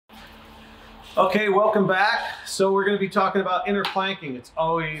Okay, welcome back. So we're going to be talking about inner planking. It's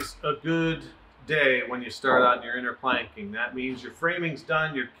always a good day when you start on your inner planking. That means your framing's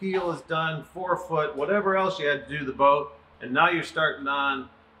done, your keel is done, forefoot, whatever else you had to do the boat, and now you're starting on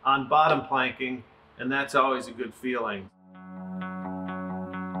bottom planking, and that's always a good feeling.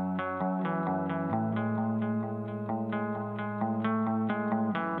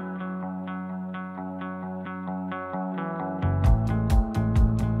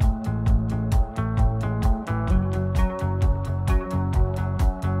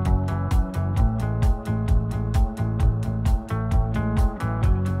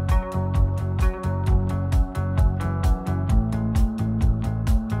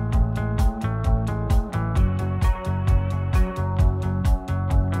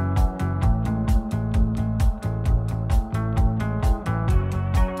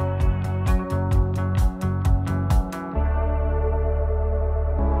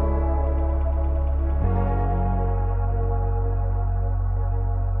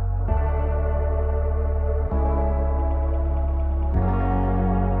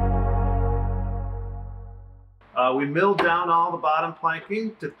 We milled down all the bottom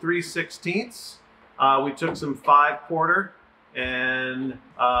planking to 3/16. We took some 5/4 and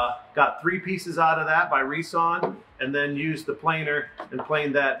got 3 pieces out of that by resawing, and then used the planer and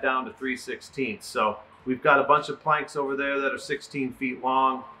planed that down to 3/16. So we've got a bunch of planks over there that are 16 feet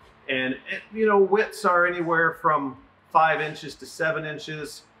long, and widths are anywhere from 5 inches to 7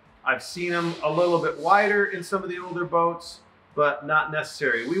 inches. I've seen them a little bit wider in some of the older boats, but not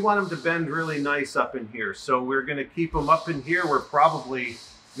necessary. We want them to bend really nice up in here. So we're gonna keep them up in here. We're probably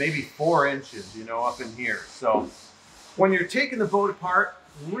maybe 4 inches, up in here. So when you're taking the boat apart,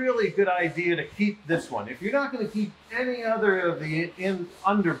 really good idea to keep this one. If you're not gonna keep any other of the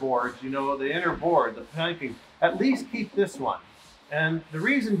underboards, the inner board, the planking, at least keep this one. And the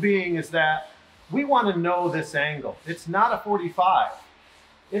reason being is that we wanna know this angle. It's not a 45.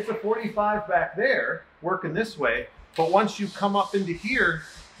 It's a 45 back there, working this way. But once you come up into here,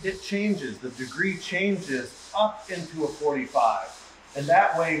 it changes. The degree changes up into a 45. And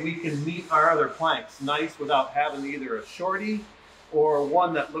that way we can meet our other planks nice without having either a shorty or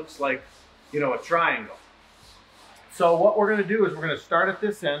one that looks like, a triangle. So what we're gonna do is we're gonna start at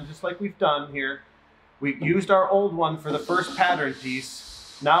this end, just like we've done here. We used our old one for the first pattern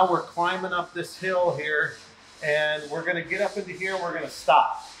piece. Now we're climbing up this hill here, and we're gonna get up into here and we're gonna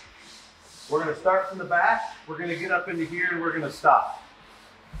stop. We're going to start from the back, we're going to get up into here, and we're going to stop.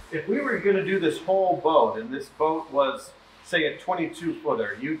 If we were going to do this whole boat, and this boat was, say, a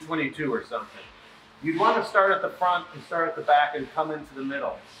 22-footer, U-22 or something, you'd want to start at the front and start at the back and come into the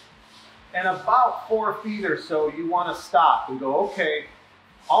middle. And about 4 feet or so, you want to stop and go, okay,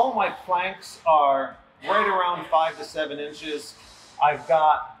 all of my planks are right around 5 to 7 inches. I've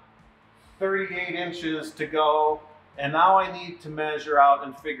got 38 inches to go. And now I need to measure out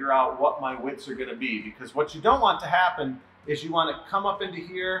and figure out what my widths are going to be, because what you don't want to happen is you want to come up into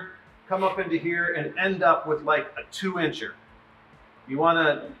here, and end up with like a 2-incher. You want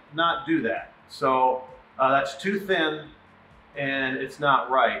to not do that. So that's too thin and it's not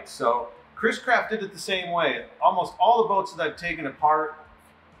right. So Chris Craft did it the same way. Almost all the boats that I've taken apart,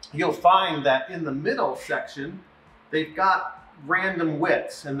 you'll find that in the middle section, they've got random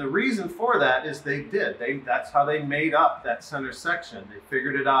widths, and the reason for that is that's how they made up that center section. They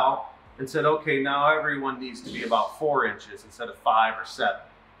figured it out and said, okay, now everyone needs to be about 4 inches instead of 5 or 7.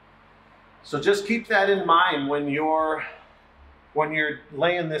 So just keep that in mind when you're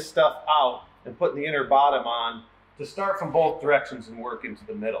laying this stuff out and putting the inner bottom on, to start from both directions and work into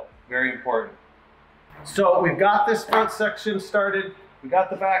the middle. Very important. So we've got this front section started, we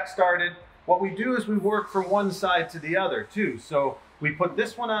got the back started. What we do is we work from one side to the other too. So we put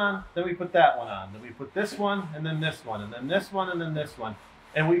this one on, then we put that one on, then we put this one, and then this one, and then this one, and then this one.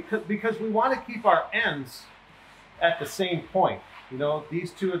 And because we want to keep our ends at the same point.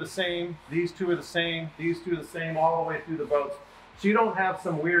 These two are the same, these two are the same, these two are the same all the way through the boats. So you don't have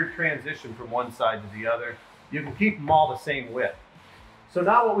some weird transition from one side to the other. You can keep them all the same width. So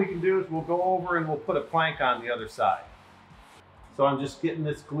now what we can do is we'll go over and we'll put a plank on the other side. So I'm just getting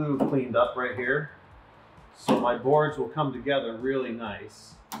this glue cleaned up right here, so my boards will come together really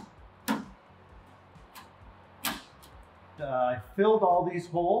nice. I filled all these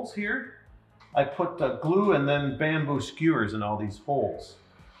holes here. I put glue and then bamboo skewers in all these holes,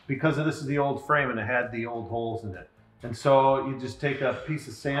 because this is the old frame and it had the old holes in it. And so you just take a piece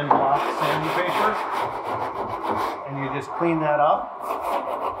of sandpaper, and you just clean that up.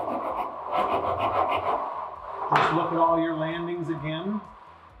 Just look at all your landings again.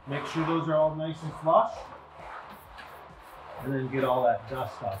 Make sure those are all nice and flush. And then get all that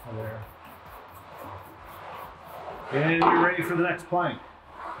dust off of there. And you're ready for the next plank.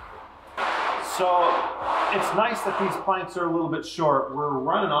 So it's nice that these planks are a little bit short. We're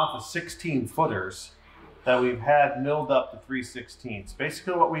running off of 16 footers that we've had milled up to 3/16.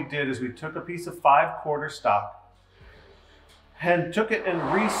 Basically what we did is we took a piece of 5/4 stock and took it and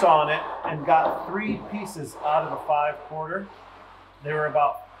resawn it and got 3 pieces out of a 5/4. They were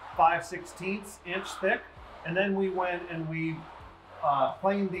about 5/16 inch thick. And then we went and we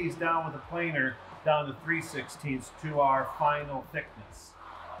planed these down with a planer down to 3/16 to our final thickness.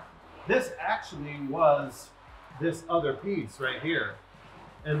 This actually was this other piece right here.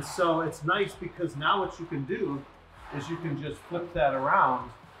 And so it's nice because now what you can do is you can just flip that around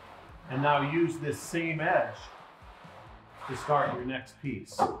and now use this same edge to start your next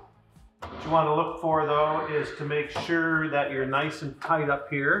piece. What you want to look for though is to make sure that you're nice and tight up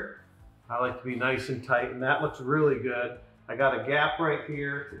here. I like to be nice and tight, and that looks really good. I got a gap right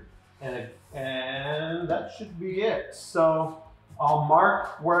here, and that should be it. So I'll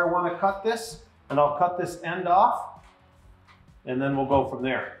mark where I want to cut this, and I'll cut this end off, and then we'll go from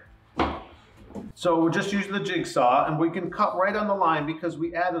there. So we're just using the jigsaw, and we can cut right on the line because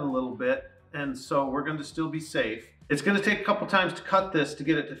we added a little bit, and so we're going to still be safe. It's going to take a couple times to cut this to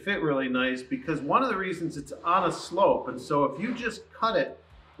get it to fit really nice, because one of the reasons it's on a slope, and so if you just cut it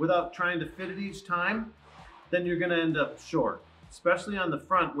without trying to fit it each time, then you're going to end up short, especially on the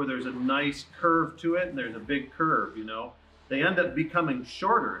front where there's a nice curve to it and there's a big curve, you know. They end up becoming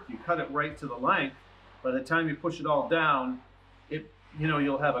shorter if you cut it right to the length. By the time you push it all down,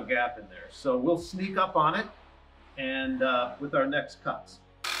 you'll have a gap in there. So we'll sneak up on it and with our next cuts.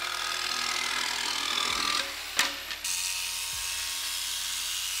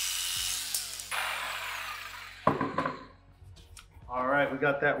 All right, we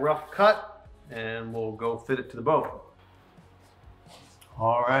got that rough cut and we'll go fit it to the boat.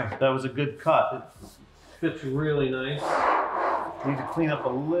 All right, that was a good cut. It fits really nice. Need to clean up a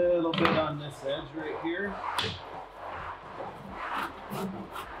little bit on this edge right here.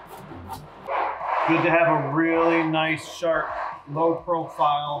 Good to have a really nice, sharp, low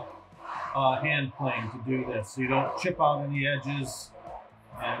profile hand plane to do this, so you don't chip out any edges,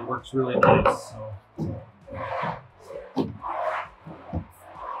 and it works really nice.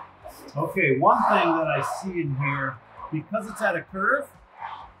 Okay, one thing that I see in here, because it's at a curve,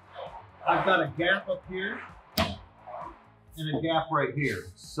 I've got a gap up here and a gap right here.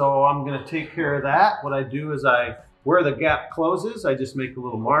 So I'm going to take care of that. What I do is where the gap closes, I just make a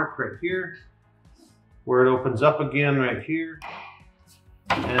little mark right here. Where it opens up again right here.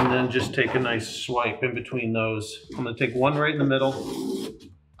 And then just take a nice swipe in between those. I'm going to take one right in the middle,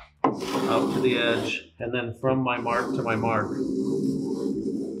 out to the edge, and then from my mark to my mark.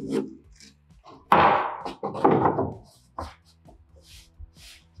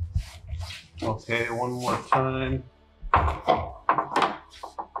 Okay, one more time.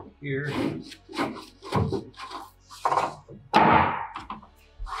 Here.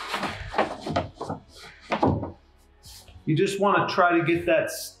 You just want to try to get that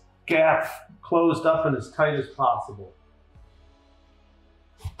gap closed up and as tight as possible.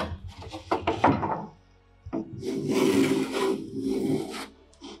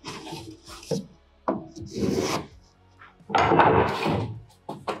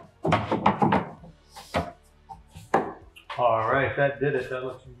 All right, that did it. That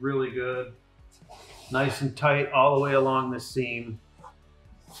looks really good. Nice and tight all the way along the seam.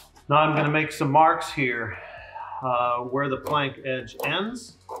 Now I'm going to make some marks here where the plank edge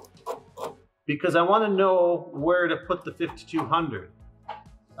ends, because I want to know where to put the 5200.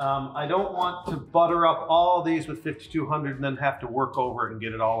 I don't want to butter up all these with 5200 and then have to work over it and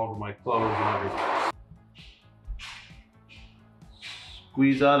get it all over my clothes and everything.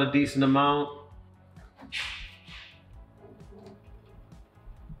 Squeeze out a decent amount.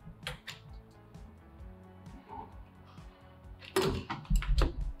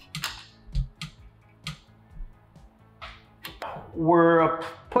 We're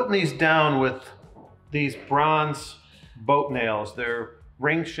putting these down with these bronze boat nails. They're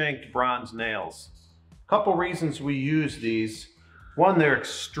ring-shanked bronze nails. A couple reasons we use these. One, they're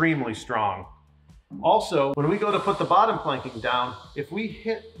extremely strong. Also, when we go to put the bottom planking down, if we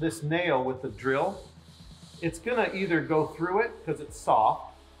hit this nail with the drill, it's gonna either go through it because it's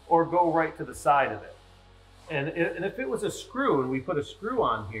soft or go right to the side of it. And if it was a screw and we put a screw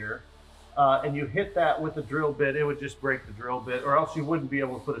on here, and you hit that with a drill bit, it would just break the drill bit, or else you wouldn't be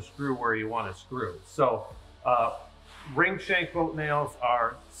able to put a screw where you want a screw. So ring shank boat nails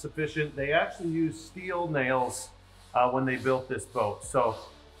are sufficient. They actually used steel nails when they built this boat. So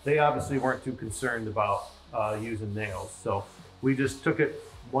they obviously weren't too concerned about using nails. So we just took it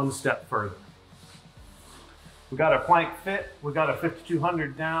one step further. We got our plank fit. We got a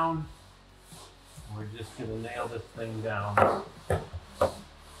 5200 down. We're just gonna nail this thing down.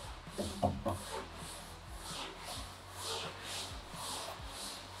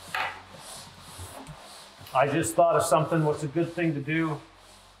 I just thought of something. What's a good thing to do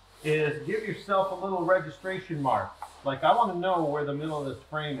is give yourself a little registration mark. Like, I want to know where the middle of this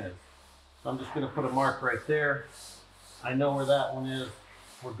frame is. So I'm just going to put a mark right there. I know where that one is.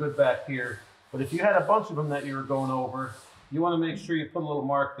 We're good back here. But if you had a bunch of them that you were going over, you want to make sure you put a little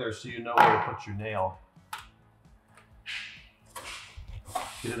mark there so you know where to put your nail.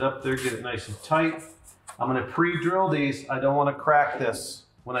 Get it up there, get it nice and tight. I'm going to pre-drill these. I don't want to crack this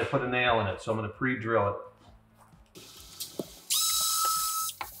when I put a nail in it, so I'm going to pre-drill it.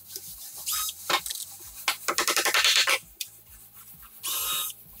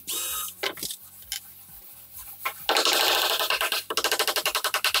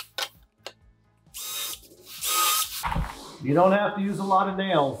 You don't have to use a lot of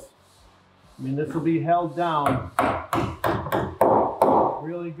nails. I mean, this will be held down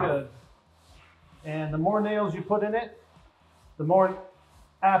really good. And the more nails you put in it, the more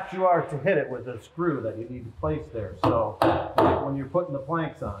apt you are to hit it with a screw that you need to place there. So when you're putting the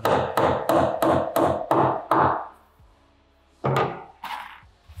planks on.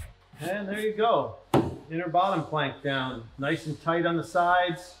 And there you go. Inner bottom plank down. Nice and tight on the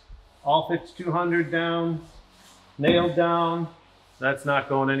sides. All 5200 down. Nailed down. That's not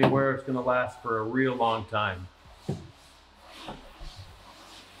going anywhere. It's going to last for a real long time.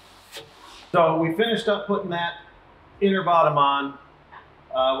 So we finished up putting that inner bottom on.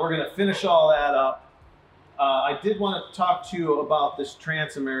 We're going to finish all that up. I did want to talk to you about this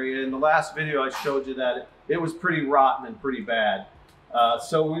transom area. In the last video I showed you that it was pretty rotten and pretty bad.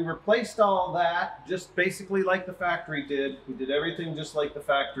 So we replaced all that just basically like the factory did. We did everything just like the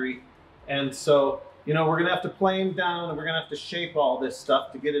factory. And so, you know, we're going to have to plane down and we're going to have to shape all this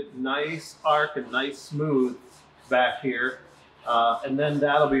stuff to get it nice arc and nice smooth back here. And then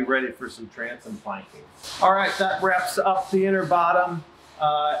that'll be ready for some transom planking. All right, that wraps up the inner bottom.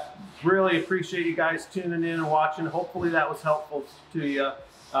 Really appreciate you guys tuning in and watching. Hopefully that was helpful to you.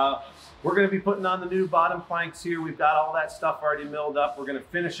 We're going to be putting on the new bottom planks here. We've got all that stuff already milled up. We're going to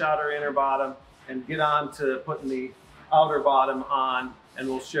finish out our inner bottom and get on to putting the outer bottom on, and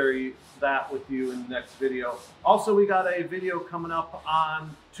we'll share that with you in the next video. Also, we got a video coming up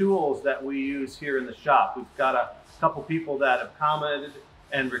on tools that we use here in the shop. We've got a couple people that have commented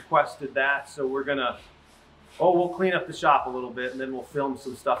and requested that, so we're gonna, we'll clean up the shop a little bit and then we'll film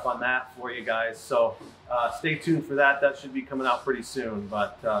some stuff on that for you guys. So stay tuned for that. That should be coming out pretty soon.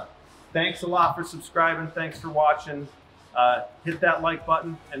 But thanks a lot for subscribing. Thanks for watching. Hit that like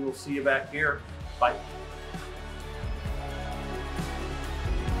button and we'll see you back here. Bye.